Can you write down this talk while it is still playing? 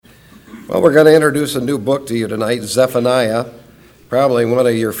Well, we're going to introduce a new book to you tonight, Zephaniah, probably one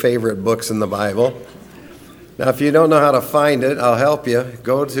of your favorite books in the Bible. Now, if you don't know how to find it, I'll help you.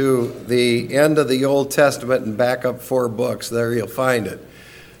 Go to the end of the Old Testament and back up 4 books. There you'll find it.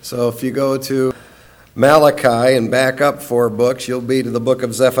 So if you go to Malachi and back up 4 books, you'll be to the book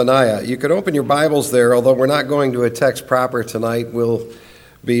of Zephaniah. You can open your Bibles there, although we're not going to a text proper tonight. We'll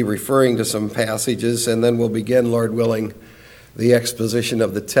be referring to some passages, and then we'll begin, Lord willing, the exposition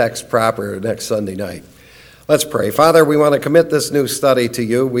of the text proper next Sunday night. Let's pray. Father, we want to commit this new study to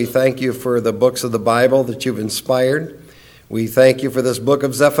you. We thank you for the books of the Bible that you've inspired. We thank you for this book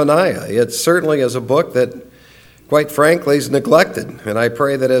of Zephaniah. It certainly is a book that, quite frankly, is neglected. And I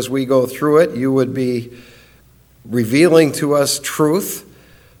pray that as we go through it, you would be revealing to us truth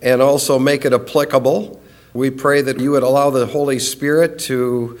and also make it applicable. We pray that you would allow the Holy Spirit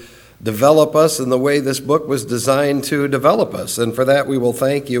to develop us in the way this book was designed to develop us. And for that we will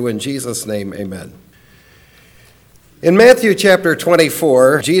thank you in Jesus' name, amen. In Matthew chapter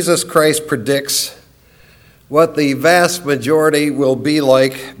 24, Jesus Christ predicts what the vast majority will be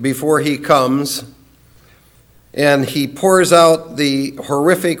like before he comes, and he pours out the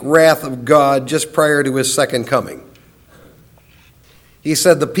horrific wrath of God just prior to his second coming. He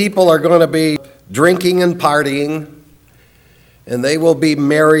said the people are going to be drinking and partying, and they will be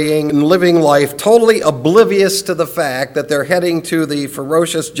marrying and living life totally oblivious to the fact that they're heading to the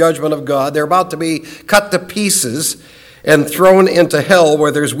ferocious judgment of God. They're about to be cut to pieces and thrown into hell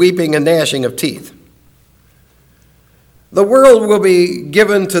where there's weeping and gnashing of teeth. The world will be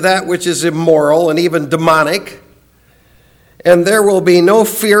given to that which is immoral and even demonic, and there will be no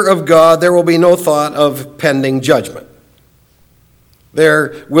fear of God. There will be no thought of pending judgment.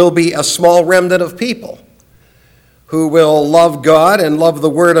 There will be a small remnant of people who will love God and love the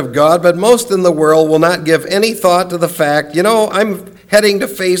Word of God, but most in the world will not give any thought to the fact, I'm heading to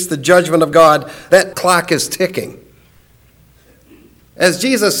face the judgment of God. That clock is ticking. As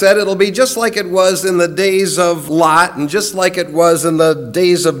Jesus said, it'll be just like it was in the days of Lot and just like it was in the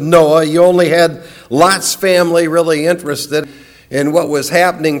days of Noah. You only had Lot's family really interested in what was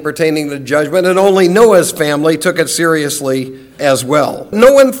happening pertaining to judgment, and only Noah's family took it seriously as well.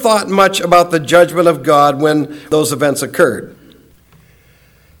 No one thought much about the judgment of God when those events occurred.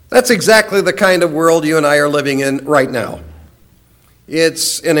 That's exactly the kind of world you and I are living in right now.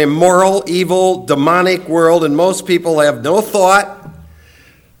 It's an immoral, evil, demonic world, and most people have no thought.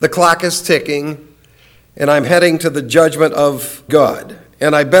 The clock is ticking, and I'm heading to the judgment of God,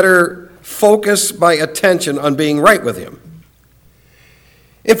 and I better focus my attention on being right with him.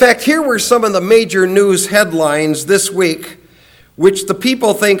 In fact, here were some of the major news headlines this week which the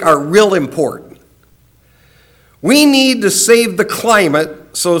people think are real important. We need to save the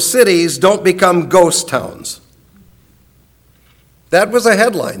climate so cities don't become ghost towns. That was a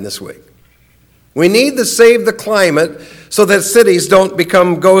headline this week. We need to save the climate so that cities don't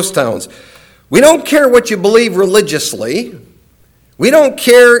become ghost towns. We don't care what you believe religiously. We don't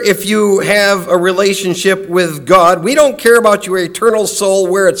care if you have a relationship with God. We don't care about your eternal soul,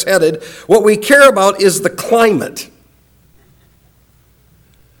 where it's headed. What we care about is the climate.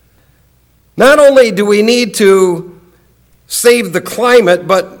 Not only do we need to save the climate,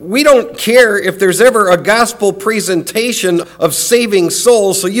 but we don't care if there's ever a gospel presentation of saving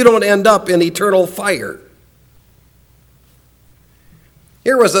souls so you don't end up in eternal fire.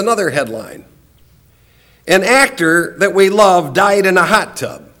 Here was another headline. An actor that we love died in a hot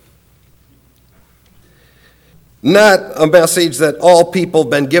tub. Not a message that all people have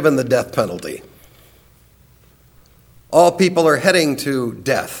been given the death penalty. All people are heading to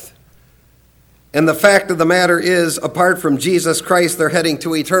death. And the fact of the matter is, apart from Jesus Christ, they're heading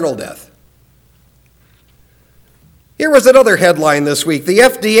to eternal death. Here was another headline this week. The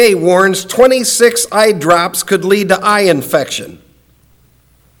FDA warns 26 eye drops could lead to eye infection.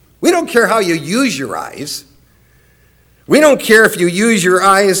 We don't care how you use your eyes. We don't care if you use your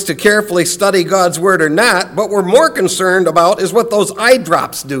eyes to carefully study God's Word or not. What we're more concerned about is what those eye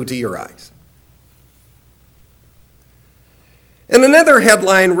drops do to your eyes. And another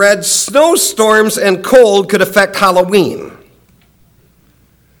headline read, snowstorms and cold could affect Halloween.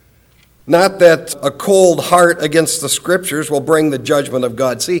 Not that a cold heart against the Scriptures will bring the judgment of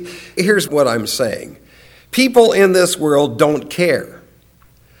God. See, here's what I'm saying. People in this world don't care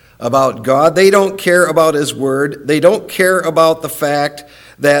about God. They don't care about his word. They don't care about the fact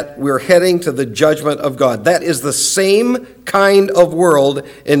that we're heading to the judgment of God. That is the same kind of world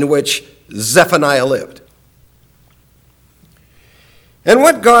in which Zephaniah lived. And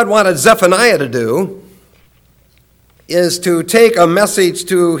what God wanted Zephaniah to do is to take a message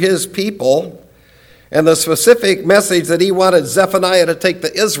to his people, and the specific message that he wanted Zephaniah to take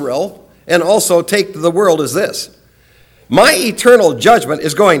to Israel and also take to the world is this: my eternal judgment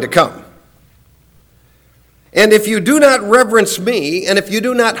is going to come. And if you do not reverence me, and if you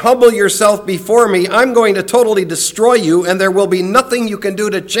do not humble yourself before me, I'm going to totally destroy you, and there will be nothing you can do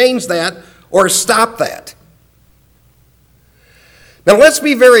to change that or stop that. Now let's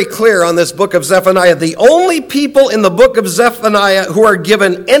be very clear on this book of Zephaniah. The only people in the book of Zephaniah who are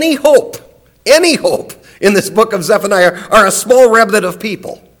given any hope in this book of Zephaniah are a small remnant of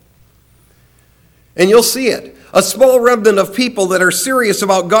people. And you'll see it. A small remnant of people that are serious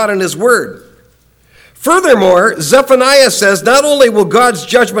about God and His Word. Furthermore, Zephaniah says not only will God's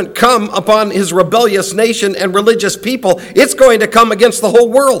judgment come upon His rebellious nation and religious people, it's going to come against the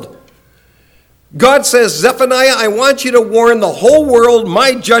whole world. God says, Zephaniah, I want you to warn the whole world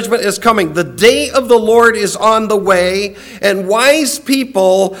my judgment is coming. The day of the Lord is on the way, and wise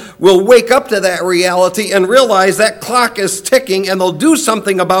people will wake up to that reality and realize that clock is ticking, and they'll do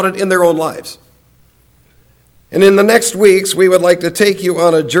something about it in their own lives. And in the next weeks, we would like to take you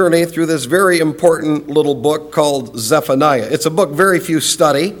on a journey through this very important little book called Zephaniah. It's a book very few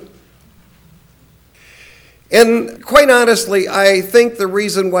study. And quite honestly, I think the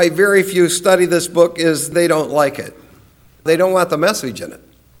reason why very few study this book is they don't like it. They don't want the message in it.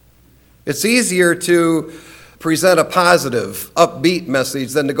 It's easier to present a positive, upbeat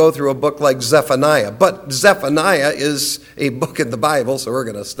message than to go through a book like Zephaniah. But Zephaniah is a book in the Bible, so we're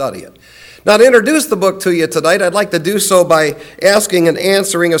going to study it. Now, to introduce the book to you tonight, I'd like to do so by asking and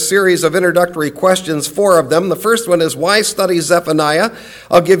answering a series of introductory questions, 4 of them. The first one is, why study Zephaniah?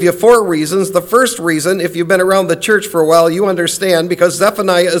 I'll give you 4 reasons. The first reason, if you've been around the church for a while, you understand, because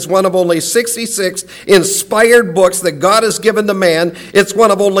Zephaniah is one of only 66 inspired books that God has given to man. It's one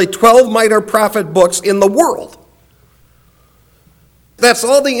of only 12 minor prophet books in the world. That's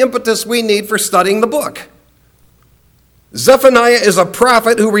all the impetus we need for studying the book. Zephaniah is a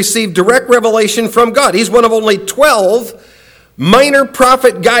prophet who received direct revelation from God. He's one of only 12 minor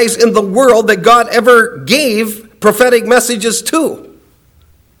prophet guys in the world that God ever gave prophetic messages to.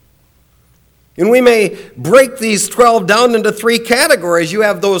 And we may break these 12 down into 3 categories. You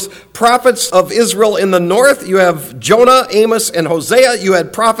have those prophets of Israel in the north. You have Jonah, Amos, and Hosea. You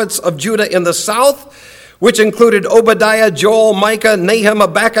had prophets of Judah in the south, which included Obadiah, Joel, Micah, Nahum,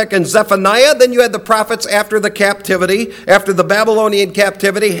 Habakkuk, and Zephaniah. Then you had the prophets after the captivity, after the Babylonian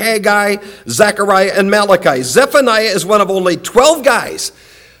captivity, Haggai, Zechariah, and Malachi. Zephaniah is one of only 12 guys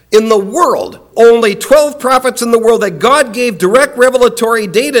in the world, only 12 prophets in the world that God gave direct revelatory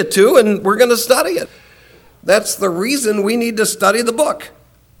data to, and we're going to study it. That's the reason we need to study the book.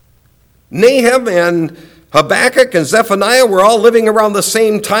 Nahum and Habakkuk and Zephaniah were all living around the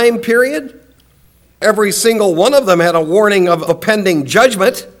same time period. Every single one of them had a warning of a pending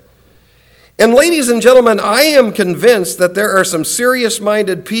judgment. And ladies and gentlemen, I am convinced that there are some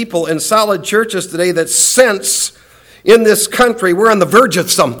serious-minded people in solid churches today that sense in this country we're on the verge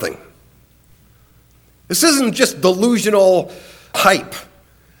of something. This isn't just delusional hype.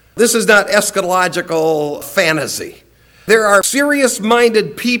 This is not eschatological fantasy. There are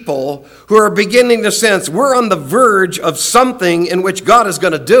serious-minded people who are beginning to sense we're on the verge of something in which God is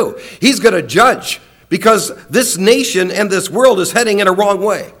going to do. He's going to judge, because this nation and this world is heading in a wrong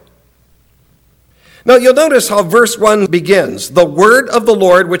way. Now, you'll notice how verse 1 begins. The word of the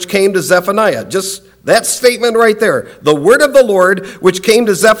Lord which came to Zephaniah. Just that statement right there. The word of the Lord which came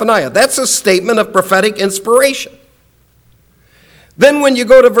to Zephaniah. That's a statement of prophetic inspiration. Then when you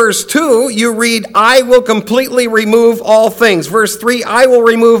go to verse 2, you read, I will completely remove all things. Verse 3, I will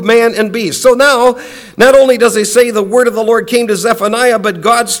remove man and beast. So now, not only does he say the word of the Lord came to Zephaniah, but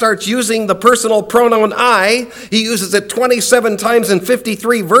God starts using the personal pronoun I. He uses it 27 times in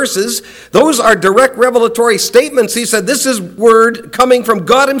 53 verses. Those are direct revelatory statements. He said this is word coming from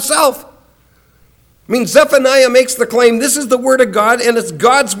God himself. I mean, Zephaniah makes the claim, this is the word of God, and it's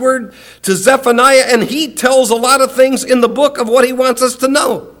God's word to Zephaniah, and he tells a lot of things in the book of what he wants us to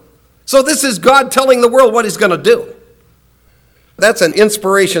know. So this is God telling the world what he's going to do. That's an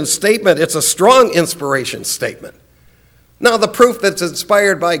inspiration statement. It's a strong inspiration statement. Now, the proof that's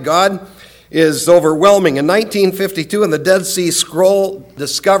inspired by God is overwhelming. In 1952, in the Dead Sea Scroll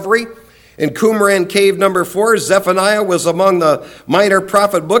discovery, in Qumran Cave number 4, Zephaniah was among the minor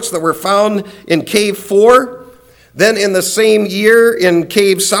prophet books that were found in Cave 4. Then in the same year, in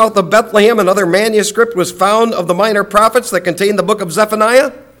Cave south of Bethlehem, another manuscript was found of the minor prophets that contained the book of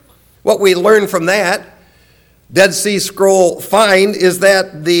Zephaniah. What we learn from that Dead Sea Scroll find is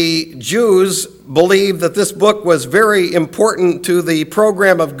that the Jews believed that this book was very important to the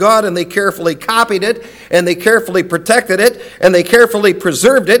program of God, and they carefully copied it, and they carefully protected it, and they carefully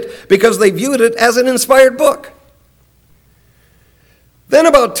preserved it because they viewed it as an inspired book. Then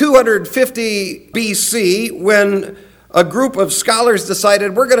about 250 BC, when a group of scholars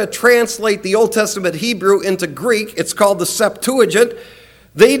decided we're going to translate the Old Testament Hebrew into Greek, it's called the Septuagint,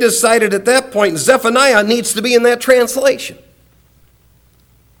 they decided at that point Zephaniah needs to be in that translation.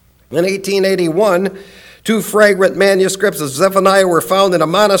 In 1881, 2 fragment manuscripts of Zephaniah were found in a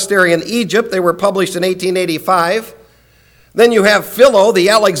monastery in Egypt. They were published in 1885. Then you have Philo, the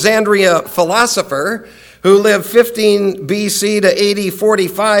Alexandria philosopher, who lived 15 BC to 80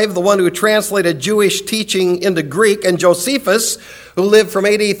 45, the one who translated Jewish teaching into Greek, and Josephus, who lived from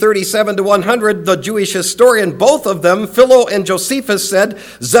 80 37 to 100, the Jewish historian. Both of them, Philo and Josephus, said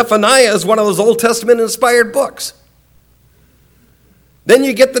Zephaniah is one of those Old Testament-inspired books. Then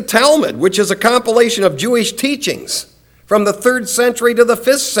you get the Talmud, which is a compilation of Jewish teachings from the 3rd century to the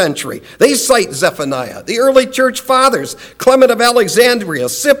 5th century. They cite Zephaniah. The early church fathers, Clement of Alexandria,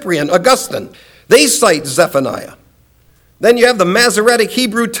 Cyprian, Augustine, they cite Zephaniah. Then you have the Masoretic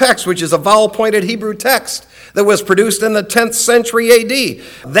Hebrew text, which is a vowel-pointed Hebrew text that was produced in the 10th century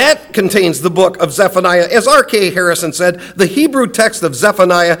AD. That contains the book of Zephaniah. As R.K. Harrison said, the Hebrew text of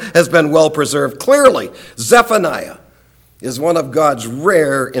Zephaniah has been well preserved. Clearly, Zephaniah is one of God's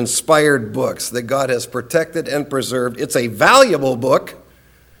rare inspired books that God has protected and preserved. It's a valuable book,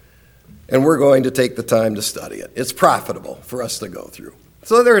 and we're going to take the time to study it. It's profitable for us to go through.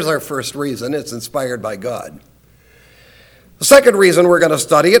 So there's our first reason. It's inspired by God. The second reason we're going to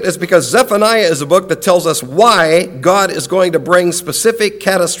study it is because Zephaniah is a book that tells us why God is going to bring specific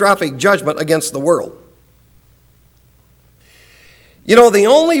catastrophic judgment against the world. You know, the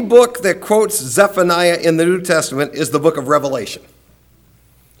only book that quotes Zephaniah in the New Testament is the book of Revelation.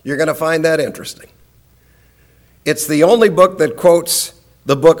 You're going to find that interesting. It's the only book that quotes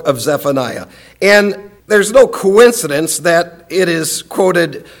the book of Zephaniah. And there's no coincidence that it is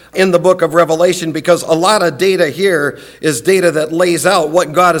quoted in the book of Revelation, because a lot of data here is data that lays out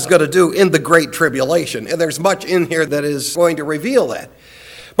what God is going to do in the Great Tribulation. And there's much in here that is going to reveal that.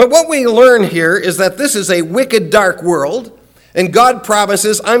 But what we learn here is that this is a wicked, dark world. And God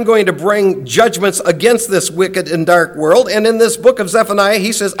promises, I'm going to bring judgments against this wicked and dark world. And in this book of Zephaniah,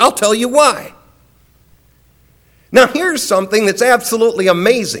 he says, I'll tell you why. Now, here's something that's absolutely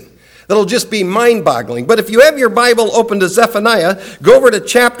amazing. That'll just be mind-boggling. But if you have your Bible open to Zephaniah, go over to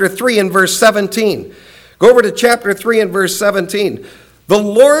chapter 3 and verse 17. Go over to chapter 3 and verse 17. The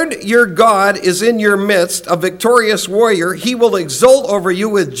Lord your God is in your midst, a victorious warrior. He will exult over you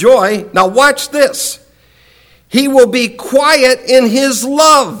with joy. Now watch this. He will be quiet in his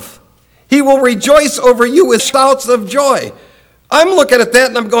love. He will rejoice over you with shouts of joy. I'm looking at that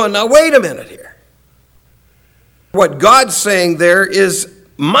and I'm going, now wait a minute here. What God's saying there is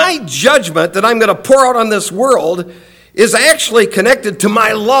my judgment that I'm going to pour out on this world is actually connected to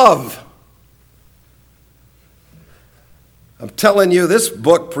my love. I'm telling you, this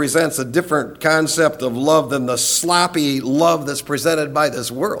book presents a different concept of love than the sloppy love that's presented by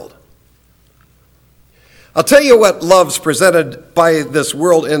this world. I'll tell you what love's presented by this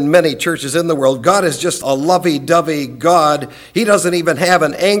world in many churches in the world. God is just a lovey-dovey God. He doesn't even have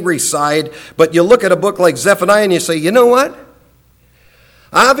an angry side. But you look at a book like Zephaniah and you say, you know what?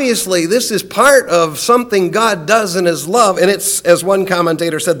 Obviously, this is part of something God does in his love. And it's, as one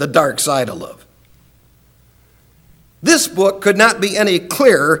commentator said, the dark side of love. This book could not be any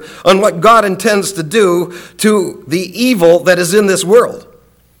clearer on what God intends to do to the evil that is in this world.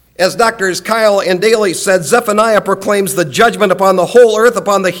 As Drs. Kyle and Daly said, Zephaniah proclaims the judgment upon the whole earth,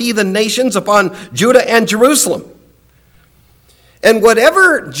 upon the heathen nations, upon Judah and Jerusalem. And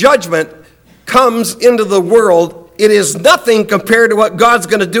whatever judgment comes into the world, it is nothing compared to what God's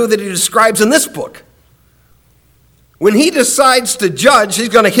going to do that he describes in this book. When he decides to judge, he's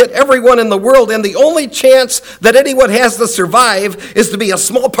going to hit everyone in the world, and the only chance that anyone has to survive is to be a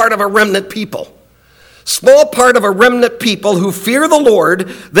small part of a remnant people. Small part of a remnant people who fear the Lord.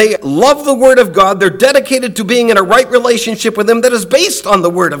 They love the Word of God. They're dedicated to being in a right relationship with him that is based on the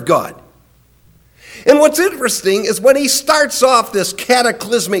Word of God. And what's interesting is when he starts off this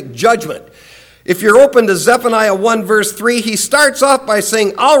cataclysmic judgment, if you're open to Zephaniah 1 verse 3, he starts off by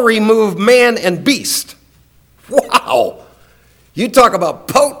saying, I'll remove man and beast. Wow! You talk about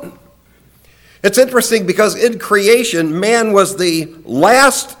potent. It's interesting because in creation, man was the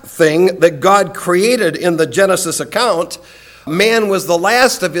last thing that God created in the Genesis account. Man was the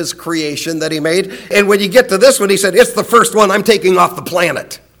last of his creation that he made. And when you get to this one, he said, it's the first one I'm taking off the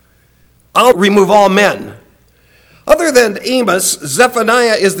planet. I'll remove all men. Other than Amos,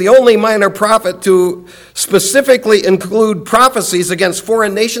 Zephaniah is the only minor prophet to specifically include prophecies against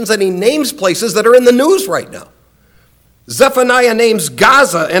foreign nations, and he names places that are in the news right now. Zephaniah names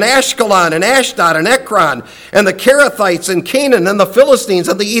Gaza and Ashkelon and Ashdod and Ekron and the Kerethites and Canaan and the Philistines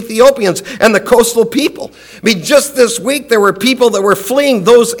and the Ethiopians and the coastal people. I mean, just this week there were people that were fleeing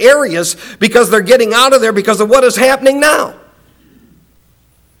those areas because they're getting out of there because of what is happening now.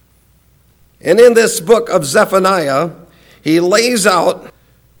 And in this book of Zephaniah, he lays out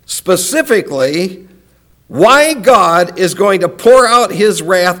specifically why God is going to pour out his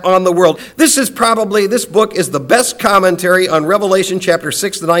wrath on the world. This book is the best commentary on Revelation chapter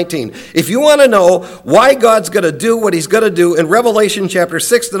 6 to 19. If you want to know why God's going to do what he's going to do in Revelation chapter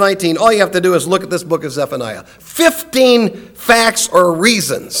 6 to 19, all you have to do is look at this book of Zephaniah. 15 facts or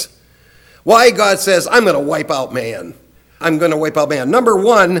reasons why God says, I'm going to wipe out man. I'm going to wipe out man. Number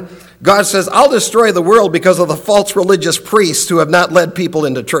one, God says, I'll destroy the world because of the false religious priests who have not led people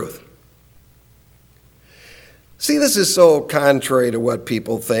into truth. See, this is so contrary to what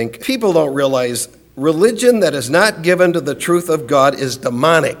people think. People don't realize religion that is not given to the truth of God is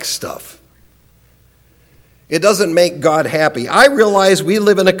demonic stuff. It doesn't make God happy. I realize we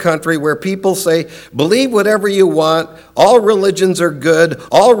live in a country where people say, believe whatever you want, all religions are good,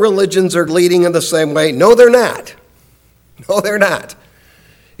 all religions are leading in the same way. No, they're not. No, they're not.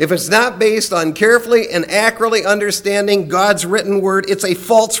 If it's not based on carefully and accurately understanding God's written word, it's a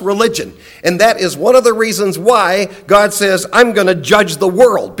false religion. And that is one of the reasons why God says, I'm going to judge the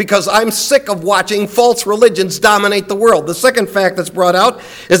world, because I'm sick of watching false religions dominate the world. The second fact that's brought out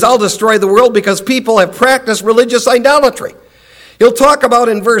is I'll destroy the world because people have practiced religious idolatry. He'll talk about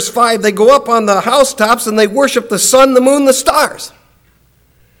in verse 5, they go up on the housetops and they worship the sun, the moon, the stars.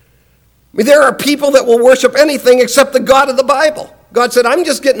 I mean, there are people that will worship anything except the God of the Bible. God said, I'm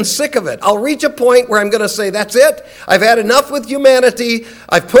just getting sick of it. I'll reach a point where I'm going to say, that's it. I've had enough with humanity.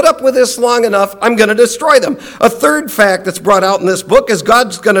 I've put up with this long enough. I'm going to destroy them. A third fact that's brought out in this book is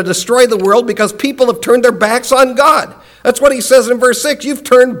God's going to destroy the world because people have turned their backs on God. That's what he says in verse 6. You've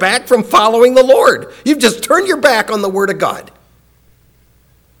turned back from following the Lord. You've just turned your back on the word of God.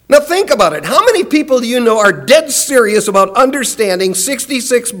 Now think about it. How many people do you know are dead serious about understanding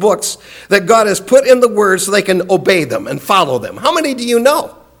 66 books that God has put in the Word so they can obey them and follow them? How many do you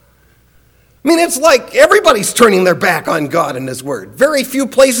know? I mean, it's like everybody's turning their back on God and His Word. Very few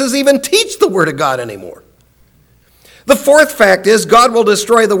places even teach the Word of God anymore. The fourth fact is God will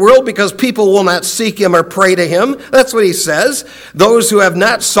destroy the world because people will not seek him or pray to him. That's what he says. Those who have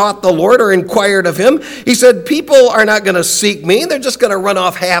not sought the Lord or inquired of him. He said, people are not going to seek me. They're just going to run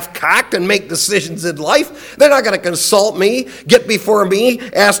off half-cocked and make decisions in life. They're not going to consult me, get before me,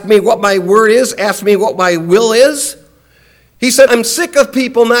 ask me what my word is, ask me what my will is. He said, I'm sick of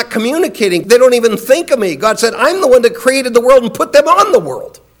people not communicating. They don't even think of me. God said, I'm the one that created the world and put them on the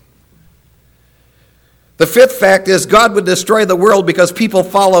world. The fifth fact is God would destroy the world because people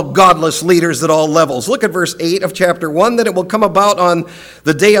follow godless leaders at all levels. Look at verse 8 of chapter 1, that it will come about on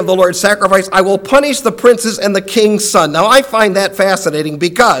the day of the Lord's sacrifice. I will punish the princes and the king's son. Now I find that fascinating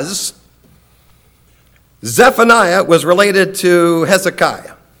because Zephaniah was related to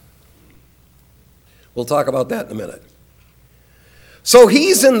Hezekiah. We'll talk about that in a minute. So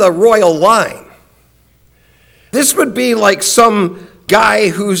he's in the royal line. This would be like some guy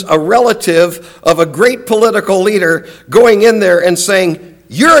who's a relative of a great political leader going in there and saying,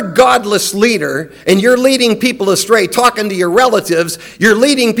 you're a godless leader and you're leading people astray, talking to your relatives, you're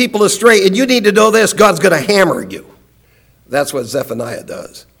leading people astray, and you need to know this, God's going to hammer you. That's what Zephaniah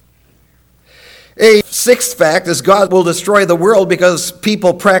does. A sixth fact is God will destroy the world because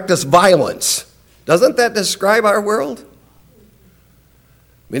people practice violence. Doesn't that describe our world?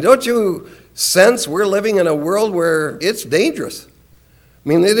 I mean, don't you sense we're living in a world where it's dangerous? I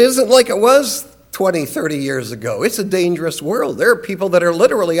mean, it isn't like it was 20, 30 years ago. It's a dangerous world. There are people that are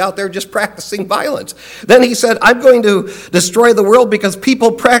literally out there just practicing violence. Then he said, I'm going to destroy the world because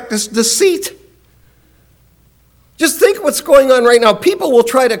people practice deceit. Just think what's going on right now. People will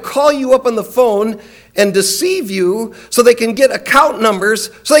try to call you up on the phone and deceive you so they can get account numbers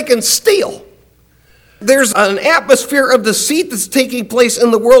so they can steal. There's an atmosphere of deceit that's taking place in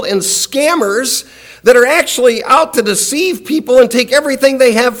the world, and scammers that are actually out to deceive people and take everything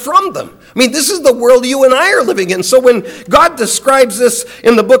they have from them. I mean, this is the world you and I are living in. So when God describes this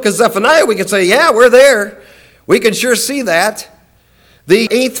in the book of Zephaniah, we can say, yeah, we're there. We can sure see that. The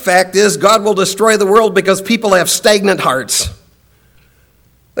eighth fact is God will destroy the world because people have stagnant hearts.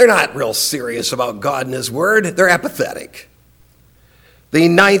 They're not real serious about God and his word. They're apathetic. The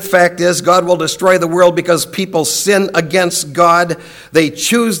ninth fact is God will destroy the world because people sin against God. They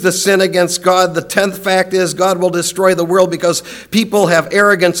choose to sin against God. The 10th fact is God will destroy the world because people have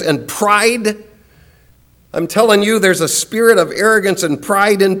arrogance and pride. I'm telling you, there's a spirit of arrogance and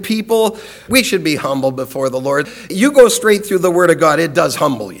pride in people. We should be humble before the Lord. You go straight through the Word of God, it does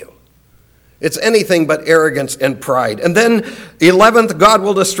humble you. It's anything but arrogance and pride. And then 11th, God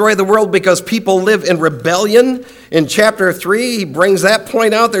will destroy the world because people live in rebellion. In chapter 3, he brings that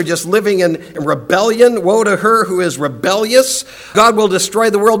point out. They're just living in rebellion. Woe to her who is rebellious. God will destroy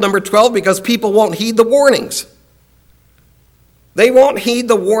the world, number 12, because people won't heed the warnings. They won't heed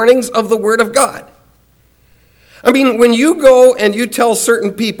the warnings of the Word of God. I mean, when you go and you tell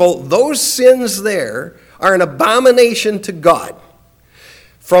certain people those sins there are an abomination to God,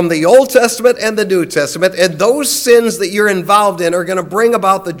 from the Old Testament and the New Testament, and those sins that you're involved in are going to bring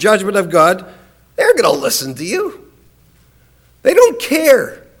about the judgment of God, they're going to listen to you. They don't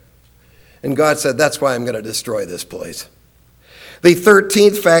care. And God said, that's why I'm going to destroy this place. The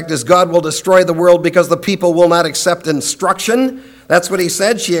 13th fact is God will destroy the world because the people will not accept instruction. That's what he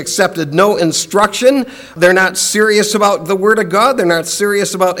said. She accepted no instruction. They're not serious about the Word of God. They're not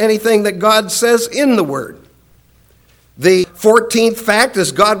serious about anything that God says in the Word. The 14th fact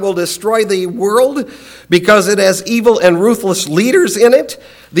is God will destroy the world because it has evil and ruthless leaders in it.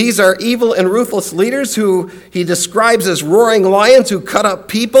 These are evil and ruthless leaders who he describes as roaring lions who cut up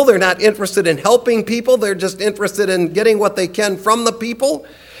people. They're not interested in helping people. They're just interested in getting what they can from the people.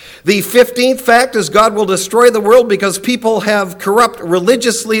 The 15th fact is God will destroy the world because people have corrupt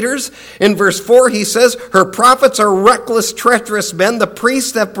religious leaders. In verse 4, he says, her prophets are reckless, treacherous men. The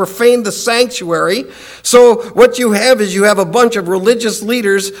priests have profaned the sanctuary. So what you have is you have a bunch of religious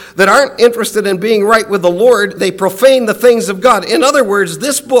leaders that aren't interested in being right with the Lord. They profane the things of God. In other words,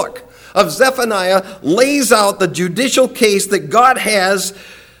 this book of Zephaniah lays out the judicial case that God has,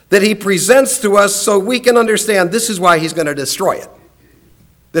 that he presents to us so we can understand this is why he's going to destroy it.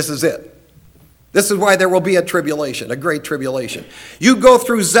 This is it. This is why there will be a tribulation, a great tribulation. You go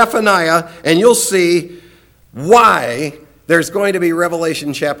through Zephaniah and you'll see why there's going to be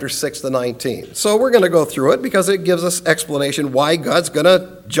Revelation chapter 6 to 19. So we're going to go through it because it gives us explanation why God's going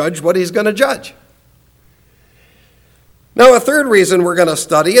to judge what he's going to judge. Now, a third reason we're going to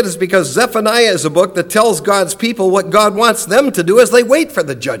study it is because Zephaniah is a book that tells God's people what God wants them to do as they wait for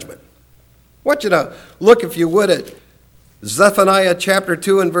the judgment. I want you to look, if you would, at Zephaniah chapter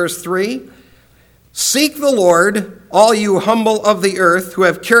 2 and verse 3. Seek the Lord, all you humble of the earth who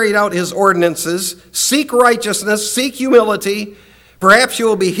have carried out his ordinances. Seek righteousness, seek humility. Perhaps you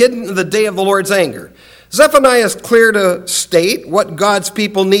will be hidden in the day of the Lord's anger. Zephaniah is clear to state what God's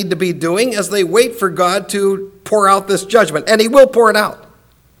people need to be doing as they wait for God to pour out this judgment. And he will pour it out.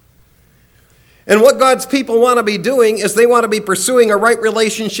 And what God's people want to be doing is they want to be pursuing a right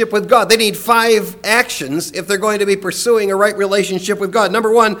relationship with God. They need 5 actions if they're going to be pursuing a right relationship with God.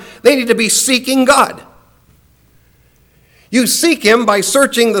 Number 1, they need to be seeking God. You seek him by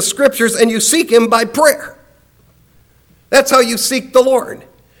searching the scriptures, and you seek him by prayer. That's how you seek the Lord.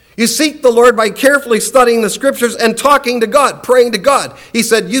 You seek the Lord by carefully studying the scriptures and talking to God, praying to God. He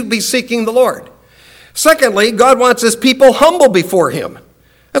said you'd be seeking the Lord. Secondly, God wants his people humble before him.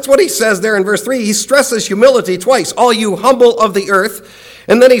 That's what he says there in verse 3. He stresses humility twice. All you humble of the earth.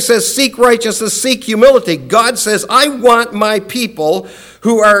 And then he says, seek righteousness, seek humility. God says, I want my people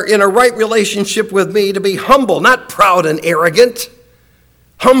who are in a right relationship with me to be humble, not proud and arrogant.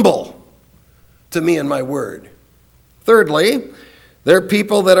 Humble to me and my word. Thirdly, they're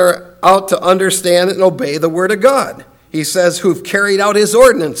people that are out to understand and obey the word of God. He says, who've carried out his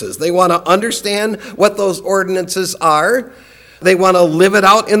ordinances. They want to understand what those ordinances are. They want to live it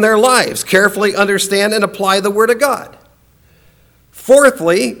out in their lives, carefully understand and apply the Word of God.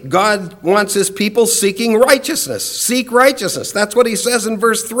 Fourthly, God wants his people seeking righteousness. Seek righteousness. That's what he says in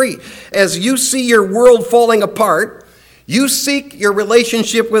verse 3. As you see your world falling apart, you seek your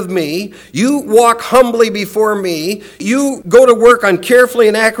relationship with me, you walk humbly before me, you go to work on carefully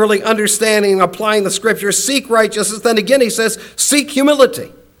and accurately understanding and applying the Scriptures, seek righteousness. Then again he says, seek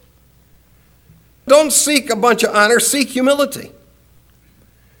humility. Don't seek a bunch of honor, seek humility.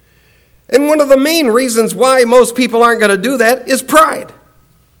 And one of the main reasons why most people aren't going to do that is pride.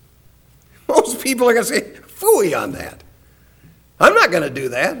 Most people are going to say, phooey on that. I'm not going to do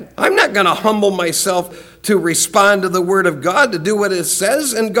that. I'm not going to humble myself to respond to the word of God, to do what it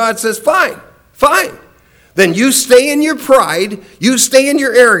says. And God says, fine. Then you stay in your pride, you stay in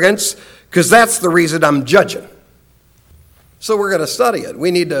your arrogance, because that's the reason I'm judging. So we're going to study it.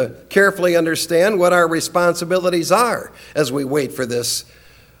 We need to carefully understand what our responsibilities are as we wait for this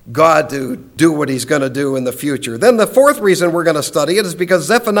God to do what he's going to do in the future. Then the fourth reason we're going to study it is because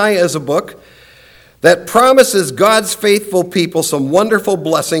Zephaniah is a book that promises God's faithful people some wonderful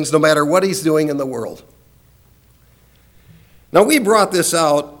blessings no matter what he's doing in the world. Now, we brought this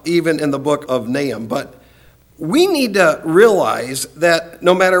out even in the book of Nahum, but we need to realize that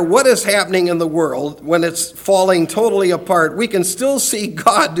no matter what is happening in the world, when it's falling totally apart, we can still see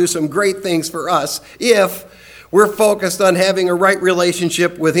God do some great things for us if we're focused on having a right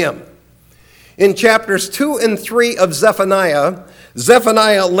relationship with him. In chapters 2 and 3 of Zephaniah,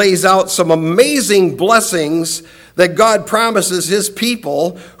 Zephaniah lays out some amazing blessings that God promises his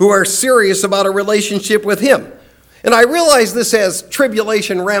people who are serious about a relationship with him. And I realize this has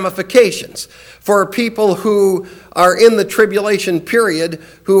tribulation ramifications for people who are in the tribulation period,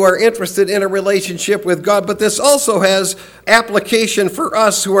 who are interested in a relationship with God, but this also has application for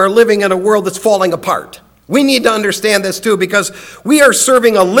us who are living in a world that's falling apart. We need to understand this too, because we are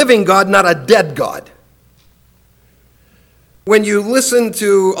serving a living God, not a dead God. When you listen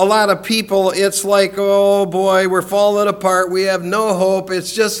to a lot of people, it's like, oh boy, we're falling apart. We have no hope.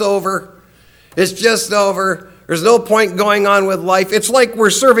 It's just over. It's just over. There's no point going on with life. It's like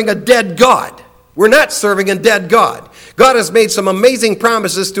we're serving a dead God. We're not serving a dead God. God has made some amazing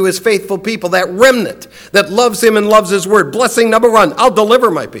promises to his faithful people, that remnant that loves him and loves his word. Blessing number 1, I'll deliver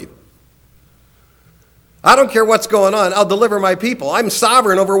my people. I don't care what's going on. I'll deliver my people. I'm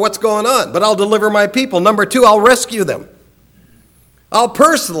sovereign over what's going on, but I'll deliver my people. Number 2, I'll rescue them. I'll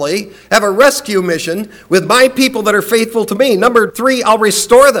personally have a rescue mission with my people that are faithful to me. Number 3, I'll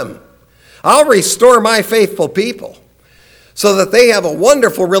restore them. I'll restore my faithful people so that they have a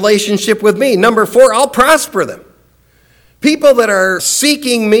wonderful relationship with me. Number 4, I'll prosper them. People that are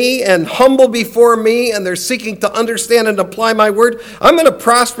seeking me and humble before me, and they're seeking to understand and apply my word, I'm going to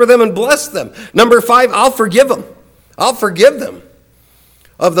prosper them and bless them. Number 5, I'll forgive them. I'll forgive them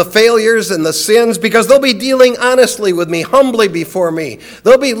of the failures and the sins, because they'll be dealing honestly with me, humbly before me.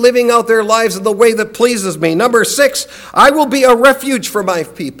 They'll be living out their lives in the way that pleases me. Number 6, I will be a refuge for my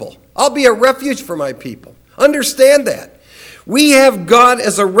people. I'll be a refuge for my people. Understand that. We have God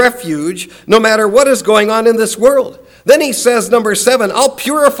as a refuge no matter what is going on in this world. Then he says, number 7, I'll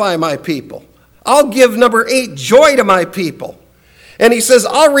purify my people. I'll give, number 8, joy to my people. And he says,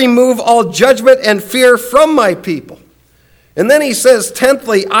 I'll remove all judgment and fear from my people. And then he says,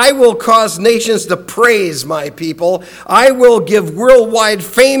 10thly, I will cause nations to praise my people. I will give worldwide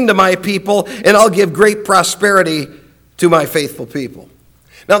fame to my people, and I'll give great prosperity to my faithful people.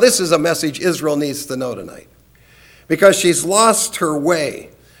 Now, this is a message Israel needs to know tonight, because she's lost her way.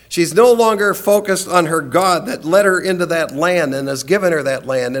 She's no longer focused on her God that led her into that land and has given her that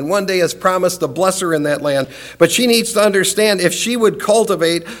land, and one day has promised to bless her in that land. But she needs to understand, if she would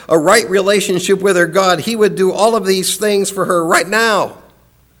cultivate a right relationship with her God, he would do all of these things for her right now.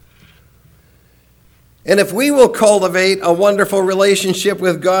 And if we will cultivate a wonderful relationship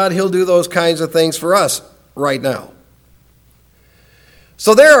with God, he'll do those kinds of things for us right now.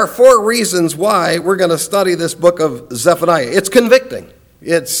 So there are 4 reasons why we're going to study this book of Zephaniah. It's convicting.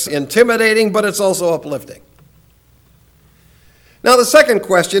 It's intimidating, but it's also uplifting. Now, the second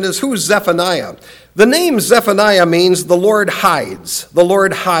question is, who's Zephaniah? The name Zephaniah means the Lord hides. The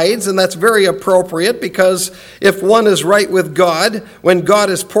Lord hides, and that's very appropriate, because if one is right with God, when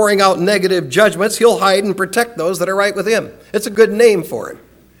God is pouring out negative judgments, he'll hide and protect those that are right with him. It's a good name for him.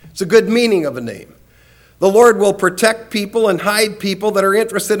 It's a good meaning of a name. The Lord will protect people and hide people that are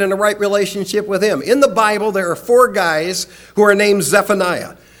interested in a right relationship with him. In the Bible, there are 4 guys who are named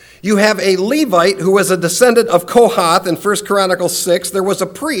Zephaniah. You have a Levite who was a descendant of Kohath in 1 Chronicles 6. There was a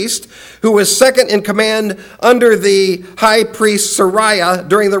priest who was second in command under the high priest Sariah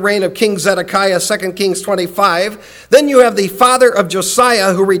during the reign of King Zedekiah, 2 Kings 25. Then you have the father of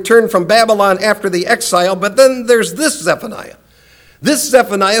Josiah who returned from Babylon after the exile. But then there's this Zephaniah. This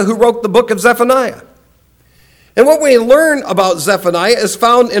Zephaniah who wrote the book of Zephaniah. And what we learn about Zephaniah is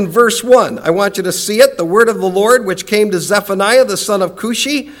found in verse 1. I want you to see it. The word of the Lord, which came to Zephaniah, the son of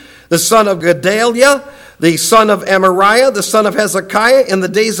Cushi, the son of Gedaliah, the son of Amariah, the son of Hezekiah, in the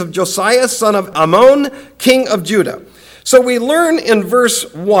days of Josiah, son of Ammon, king of Judah. So we learn in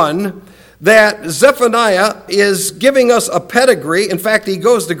verse 1 that Zephaniah is giving us a pedigree. In fact, he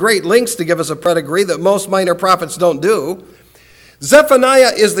goes to great lengths to give us a pedigree that most minor prophets don't do.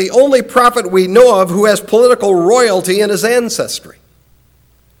 Zephaniah is the only prophet we know of who has political royalty in his ancestry.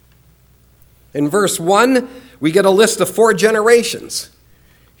 In verse 1, we get a list of 4 generations.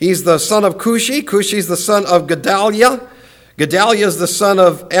 He's the son of Cushi. Cushi's the son of Gedaliah. Gedaliah is the son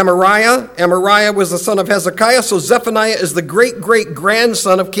of Amariah. Amariah was the son of Hezekiah. So Zephaniah is the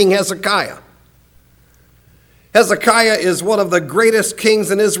great-great-grandson of King Hezekiah. Hezekiah is one of the greatest kings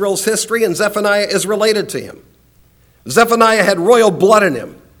in Israel's history, and Zephaniah is related to him. Zephaniah had royal blood in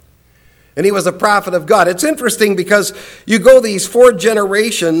him, and he was a prophet of God. It's interesting because you go these 4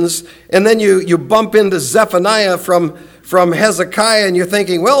 generations, and then you bump into Zephaniah from from Hezekiah, and you're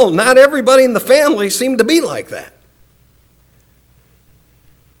thinking, well, not everybody in the family seemed to be like that.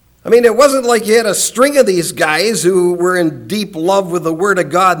 I mean, it wasn't like you had a string of these guys who were in deep love with the Word of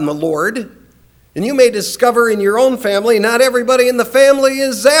God and the Lord. And you may discover in your own family, not everybody in the family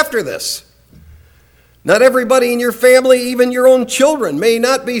is after this. Not everybody in your family, even your own children, may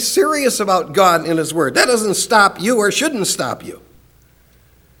not be serious about God and His Word. That doesn't stop you or shouldn't stop you.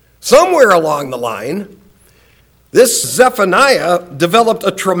 Somewhere along the line, this Zephaniah developed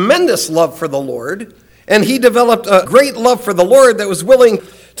a tremendous love for the Lord, and he developed a great love for the Lord that was willing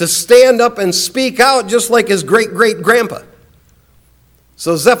to stand up and speak out just like his great-great-grandpa.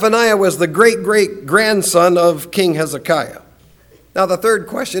 So Zephaniah was the great-great-grandson of King Hezekiah. Now the third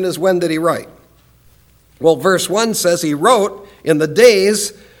question is, when did he write? Well, verse 1 says he wrote in the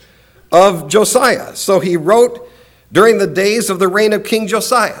days of Josiah. So he wrote during the days of the reign of King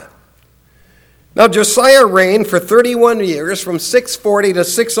Josiah. Now Josiah reigned for 31 years, from 640 to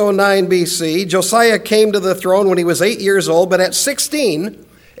 609 BC. Josiah came to the throne when he was 8 years old, but at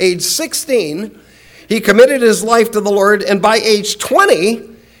age 16, he committed his life to the Lord, and by age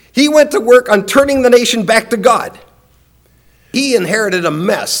 20, he went to work on turning the nation back to God. He inherited a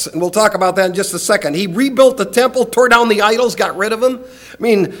mess, and we'll talk about that in just a second. He rebuilt the temple, tore down the idols, got rid of them. I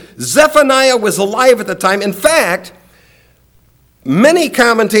mean, Zephaniah was alive at the time. In fact, many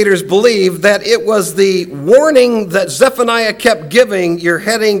commentators believe that it was the warning that Zephaniah kept giving, you're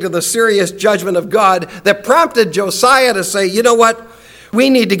heading to the serious judgment of God, that prompted Josiah to say, you know what, we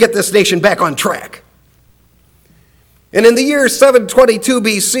need to get this nation back on track. And in the year 722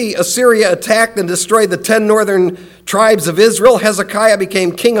 BC, Assyria attacked and destroyed the 10 northern tribes of Israel. Hezekiah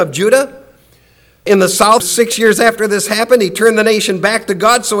became king of Judah. In the south, 6 years after this happened, he turned the nation back to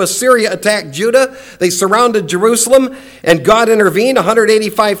God. So Assyria attacked Judah. They surrounded Jerusalem, and God intervened.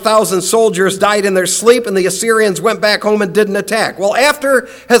 185,000 soldiers died in their sleep, and the Assyrians went back home and didn't attack. Well, after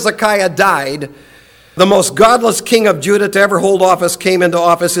Hezekiah died, the most godless king of Judah to ever hold office came into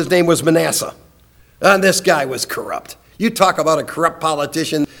office. His name was Manasseh. And this guy was corrupt. You talk about a corrupt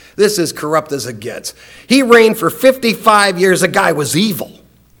politician. This is corrupt as it gets. He reigned for 55 years. The guy was evil. I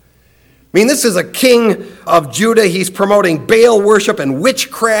mean, this is a king of Judah. He's promoting Baal worship and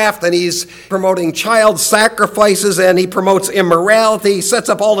witchcraft, and he's promoting child sacrifices, and he promotes immorality. He sets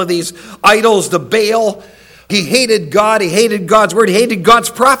up all of these idols to Baal. He hated God. He hated God's word. He hated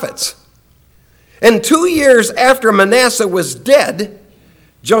God's prophets. And 2 years after Manasseh was dead,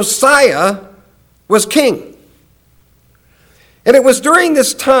 Josiah was king. And it was during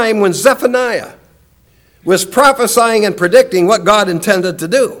this time when Zephaniah was prophesying and predicting what God intended to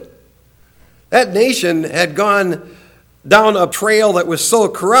do. That nation had gone down a trail that was so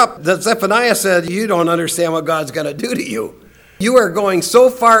corrupt that Zephaniah said, you don't understand what God's going to do to you. You are going so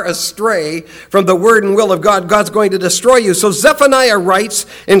far astray from the word and will of God, God's going to destroy you. So Zephaniah writes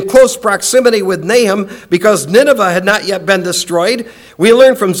in close proximity with Nahum, because Nineveh had not yet been destroyed. We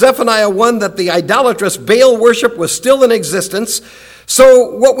learn from Zephaniah 1 that the idolatrous Baal worship was still in existence.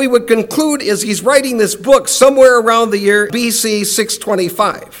 So what we would conclude is he's writing this book somewhere around the year BC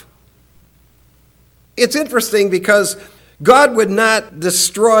 625. It's interesting because God would not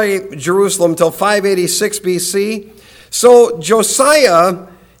destroy Jerusalem until 586 BC. So Josiah,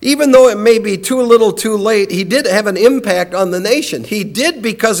 even though it may be too little too late, he did have an impact on the nation. He did,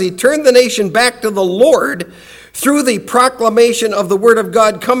 because he turned the nation back to the Lord through the proclamation of the word of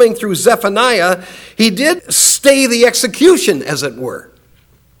God coming through Zephaniah. He did stay the execution, as it were.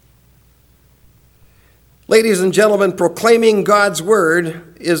 Ladies and gentlemen, proclaiming God's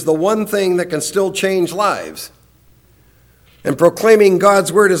word is the one thing that can still change lives. And proclaiming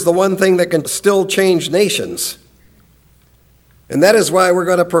God's word is the one thing that can still change nations. And that is why we're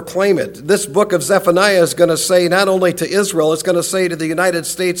going to proclaim it. This book of Zephaniah is going to say not only to Israel, it's going to say to the United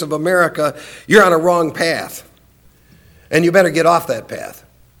States of America, you're on a wrong path. And you better get off that path.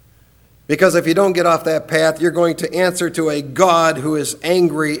 Because if you don't get off that path, you're going to answer to a God who is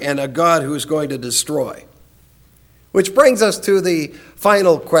angry and a God who is going to destroy. Which brings us to the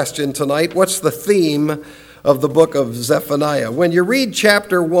final question tonight. What's the theme of the book of Zephaniah? When you read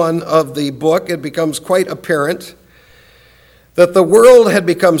chapter 1 of the book, it becomes quite apparent that the world had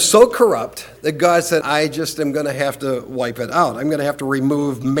become so corrupt that God said, I just am going to have to wipe it out. I'm going to have to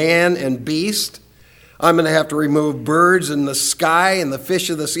remove man and beast. I'm going to have to remove birds in the sky and the fish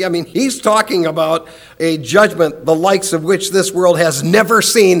of the sea. I mean, he's talking about a judgment the likes of which this world has never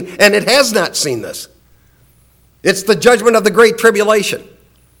seen, and it has not seen this. It's the judgment of the Great Tribulation.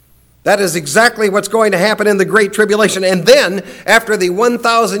 That is exactly what's going to happen in the Great Tribulation. And then, after the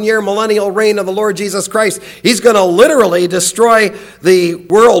 1,000-year millennial reign of the Lord Jesus Christ, he's going to literally destroy the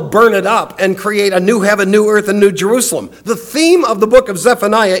world, burn it up, and create a new heaven, new earth, and new Jerusalem. The theme of the book of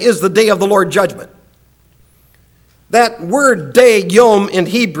Zephaniah is the day of the Lord judgment. That word day, yom, in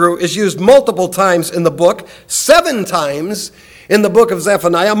Hebrew is used multiple times in the book, 7 times in the book of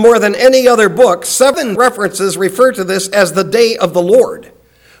Zephaniah, more than any other book. 7 references refer to this as the day of the Lord.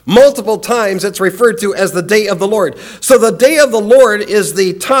 Multiple times it's referred to as the day of the Lord. So the day of the Lord is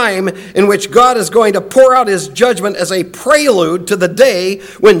the time in which God is going to pour out his judgment as a prelude to the day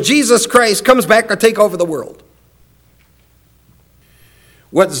when Jesus Christ comes back to take over the world.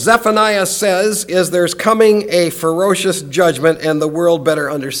 What Zephaniah says is there's coming a ferocious judgment, and the world better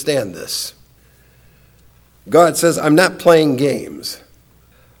understand this. God says, I'm not playing games.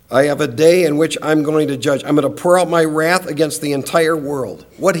 I have a day in which I'm going to judge. I'm going to pour out my wrath against the entire world.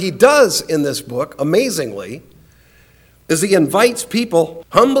 What he does in this book, amazingly, is he invites people,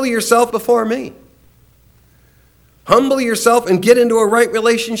 humble yourself before me. Humble yourself and get into a right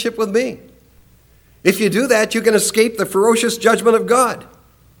relationship with me. If you do that, you can escape the ferocious judgment of God.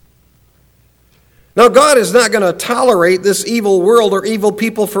 Now, God is not going to tolerate this evil world or evil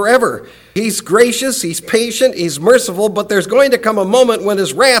people forever. He's gracious, he's patient, he's merciful, but there's going to come a moment when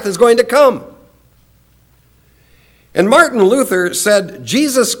his wrath is going to come. And Martin Luther said,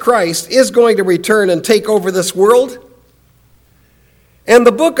 Jesus Christ is going to return and take over this world. And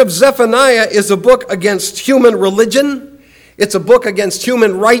the book of Zephaniah is a book against human religion. It's a book against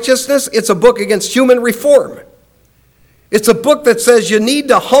human righteousness. It's a book against human reform. It's a book that says you need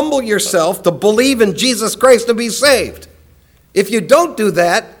to humble yourself to believe in Jesus Christ to be saved. If you don't do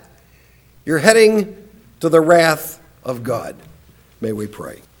that, you're heading to the wrath of God. May we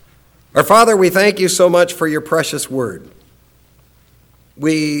pray. Our Father, we thank you so much for your precious word.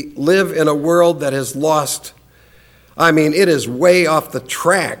 We live in a world that has lost, it is way off the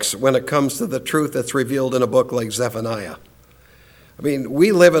tracks when it comes to the truth that's revealed in a book like Zephaniah.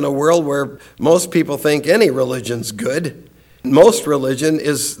 We live in a world where most people think any religion's good. Most religion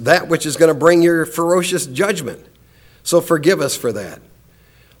is that which is going to bring your ferocious judgment. So forgive us for that.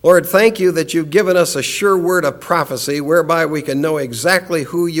 Lord, thank you that you've given us a sure word of prophecy whereby we can know exactly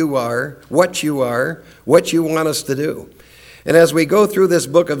who you are, what you want us to do. And as we go through this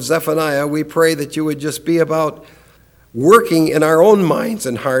book of Zephaniah, we pray that you would just be about working in our own minds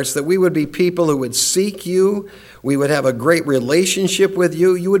and hearts, that we would be people who would seek you, we would have a great relationship with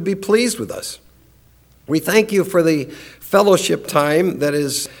you, you would be pleased with us. We thank you for the fellowship time that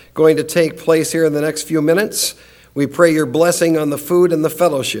is going to take place here in the next few minutes. We pray your blessing on the food and the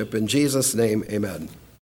fellowship. In Jesus' name, amen.